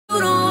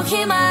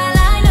hear my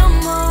line no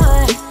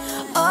more.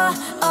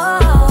 Oh,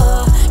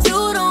 oh,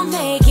 you don't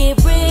make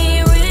it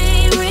ring,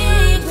 ring,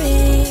 ring,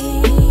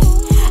 ring.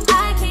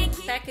 I can't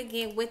keep back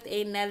again with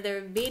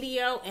another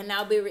video, and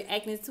I'll be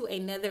reacting to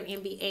another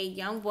NBA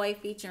YoungBoy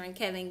featuring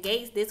Kevin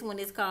Gates. This one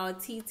is called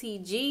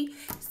TTG.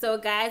 So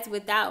guys,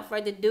 without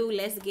further ado,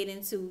 let's get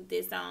into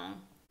this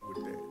song.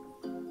 With that.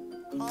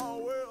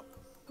 Oh well.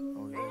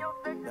 Oh yeah.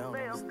 They don't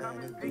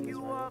understand this business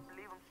right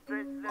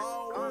here.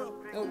 Oh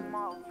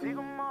well. Pick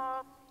 'em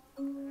up.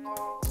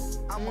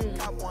 I'm a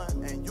cop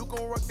one, and you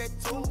gon' work that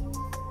too.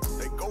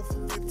 They go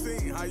for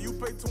 15, how you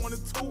pay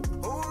 22?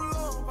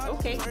 Oh Lord,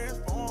 okay.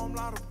 Transform,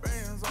 lot of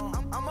bands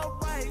on. I'm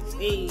alright,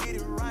 you get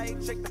it right.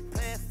 Check the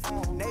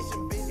platform.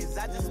 Nation business,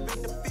 I just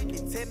spent the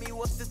 50. Tell me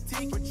what's the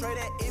ticket. Portray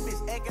that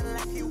image, acting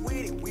like he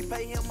with it. We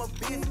pay him a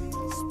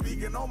business.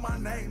 Speaking on my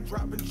name,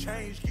 dropping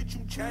change, get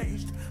you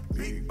changed.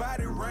 Big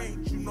body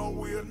range, you know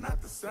we're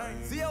not the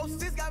same.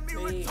 Z06 got me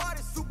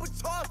retarded,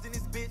 supercharged in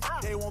this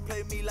bitch. They won't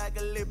play me like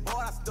a little boy,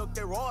 I stuck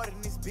their rod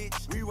in this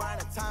bitch.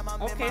 Rewind the time,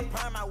 I'm in my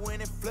prime, I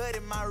went and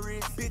flooded my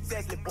wrist. Bitch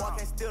ass little boy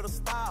can't steal the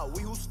style,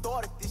 we who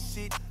started this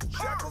shit.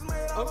 Shackles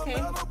made out of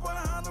metal,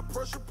 behind the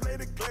pressure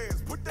plated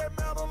glass. Put that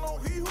metal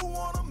on he who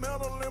want a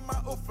medal in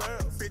my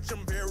affairs. Bitch,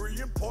 I'm very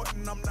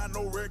important, I'm not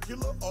no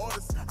regular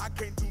artist. I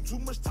can't do too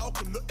much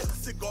talking, the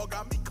cigar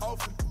got me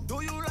coughing.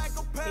 Do you like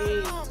a pair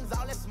of lungs?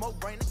 All that smoke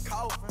bring the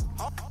coffin.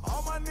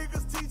 All my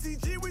niggas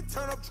TTG, we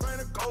turn up trying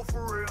to go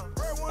for real.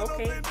 Right one up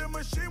in the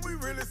machine, we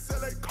really sell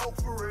that coke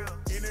for real.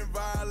 In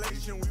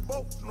violation, we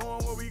both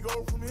knowing where we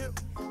go from here.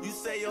 You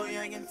say your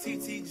young and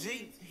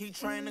TTG, he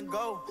train to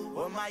go.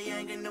 Or my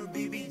young and them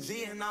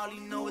BBG, and all he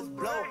know is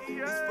blow.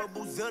 This for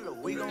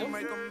Boozilla, we gon'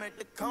 make him at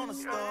the corner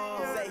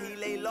store. Say he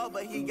lay low,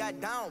 but he got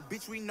down.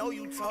 Bitch, we know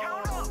you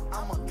tall.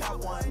 I'm a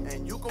cop one,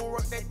 and you gon'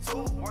 work that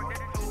too.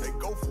 They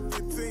go for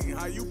 15,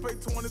 how you pay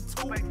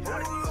 22? Oh Lord,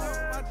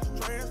 I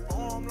just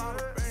transform, lot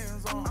of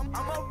bands on.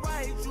 I'm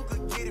alright, you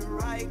could get it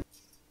right.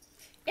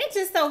 It's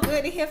just so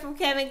good to hear from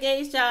Kevin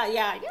Gates, y'all.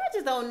 Y'all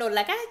just don't know.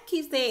 Like I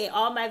keep saying,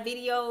 all my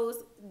videos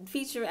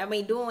featuring,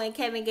 doing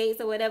Kevin Gates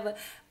or whatever.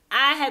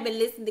 I have been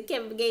listening to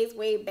Kevin Gates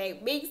way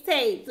back,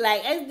 mixtapes.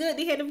 Like it's good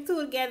to hear them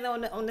two together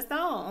on the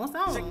song.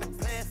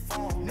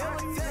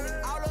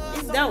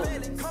 It's dope.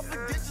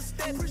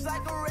 Preach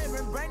like a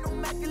reverend, bring no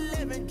Mac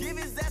 11, give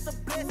his ass a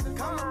blessing.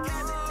 Come to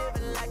Cali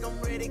living like I'm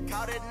ready,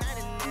 caught at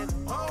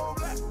 9/11. Whole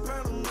black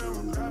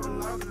Panamera, driving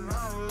like an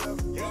 9/11.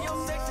 In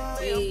your section,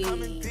 they'll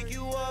come and pick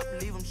you up,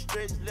 leave them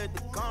stretched, let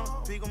the corner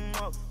pick them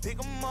up, pick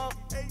them up.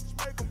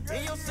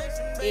 In your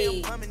section,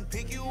 they'll come and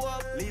pick you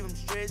up, leave them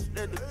stretched,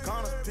 let the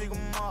corner pick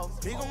them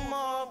up, pick them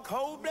up.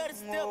 Cold-blooded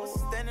steppers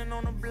standing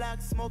on the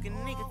block, smoking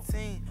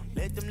nicotine.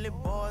 Let them little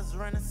boys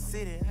run the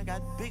city, I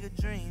got bigger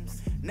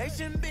dreams.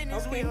 Nation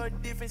business, we are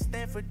different,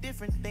 stand for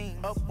different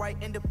things. Upright,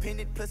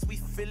 independent, plus we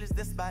feelers,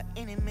 that's by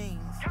any means.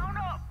 Count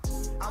up!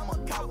 I'm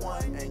a cop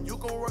one, and you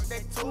gon' work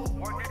that too.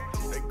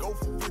 They go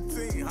for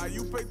 15, how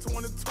you pay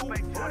 22? Oh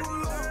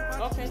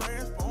Lord,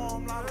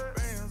 transform, lot of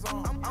bands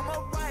on. I'm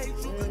alright,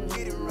 you can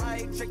get it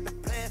right, check the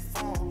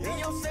platform. In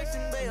your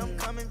section, babe, I'm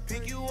coming,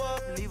 pick you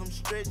up, leave them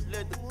stretched,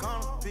 let the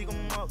corner pick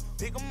them up,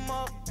 pick them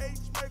up.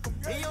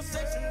 In your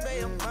section,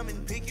 babe, I'm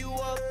coming, pick you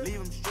up, leave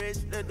them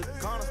stretched, let the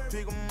corner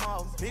pick them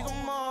up, pick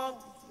them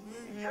up.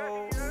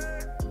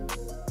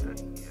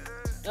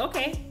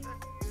 Okay.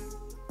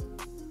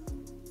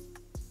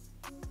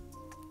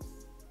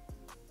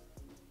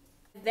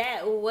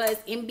 That was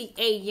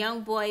NBA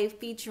YoungBoy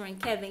featuring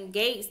Kevin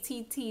Gates,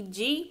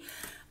 TTG.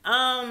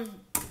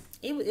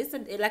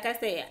 It's like I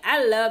said,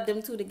 I love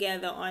them two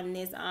together on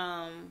this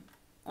song.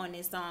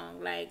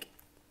 Like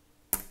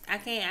I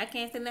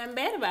can't say nothing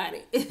bad about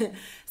it.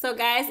 So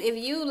guys, if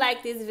you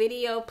like this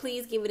video,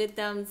 please give it a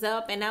thumbs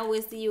up, and I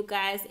will see you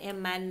guys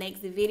in my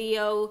next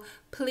video.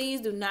 Please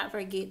do not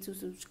forget to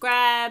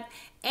subscribe,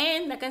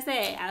 and like I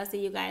said, I'll see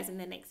you guys in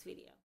the next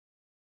video.